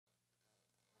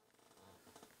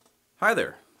Hi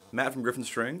there, Matt from Gryphon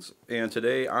Strings, and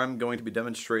today I'm going to be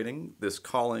demonstrating this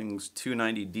Collings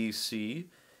 290 DC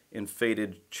in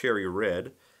faded cherry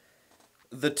red.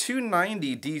 The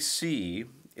 290 DC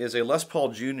is a Les Paul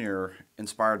Jr.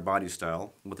 inspired body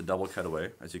style with a double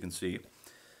cutaway, as you can see.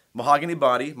 Mahogany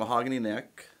body, mahogany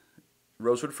neck,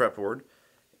 rosewood fretboard,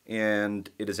 and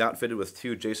it is outfitted with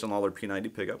two Jason Lawler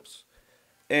P90 pickups.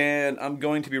 And I'm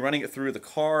going to be running it through the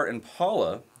car and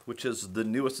Palo, which is the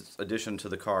newest addition to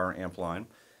the car amp line.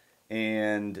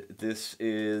 And this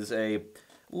is a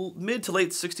mid to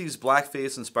late 60s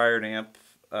blackface inspired amp,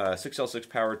 6L6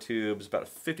 power tubes, about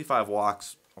 55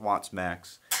 watts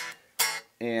max.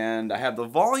 And I have the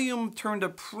volume turned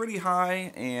up pretty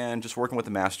high and just working with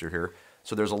the master here.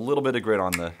 So there's a little bit of grit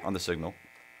on the signal.